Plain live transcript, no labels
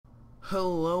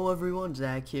Hello everyone,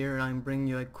 Zach here, and I'm bringing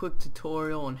you a quick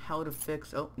tutorial on how to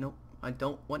fix, I do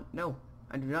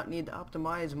not need to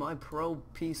optimize my pro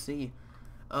PC.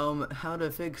 How to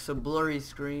fix a blurry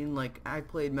screen. Like, I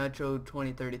played Metro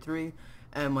 2033,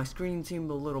 and my screen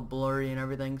seemed a little blurry and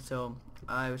everything, so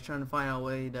I was trying to find out a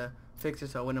way to fix it,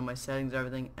 so I went in my settings and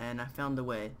everything, and I found a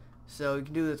way. So you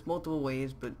can do this multiple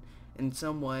ways, but in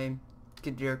some way,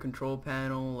 get your control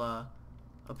panel,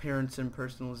 appearance and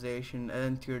personalization, and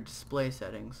then to your display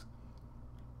settings.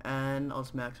 And I'll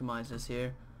just maximize this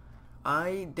here.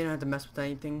 I didn't have to mess with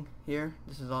anything here.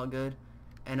 This is all good.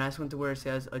 And I just went to where it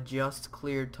says adjust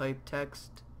clear type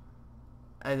text,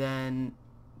 and then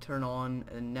turn on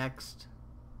and next,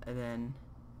 and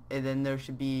then there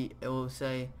should be, it will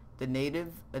say the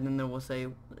native, and then there will say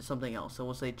something else. So it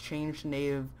will say change to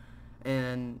native,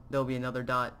 and there'll be another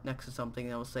dot next to something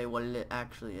that will say what it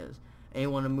actually is. And you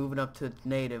want to move it up to the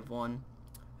native one,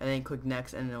 and then click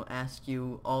next, and it'll ask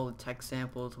you all the text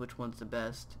samples, which one's the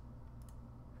best.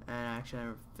 And actually I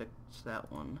never fixed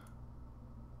that one.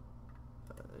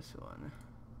 This one.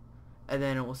 And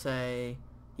then it will say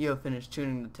you have finished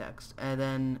tuning the text, and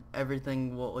then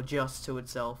everything will adjust to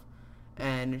itself,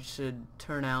 and it should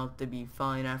turn out to be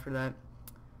fine after that.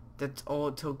 That's all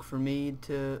it took for me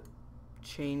to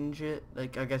change it.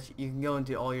 Like, I guess you can go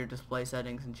into all your display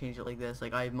settings and change it like this.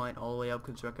 Like, I have mine all the way up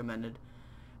because it's recommended,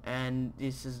 and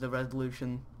this is the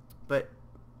resolution. But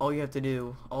all you have to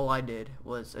do, all I did,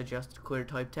 was adjust clear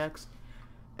type text,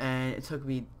 and it took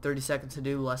me 30 seconds to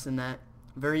do, less than that.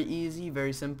 Very easy,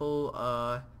 very simple.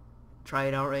 Try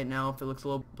it out right now if it looks a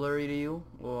little blurry to you,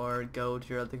 or go to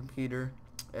your other computer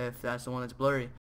if that's the one that's blurry.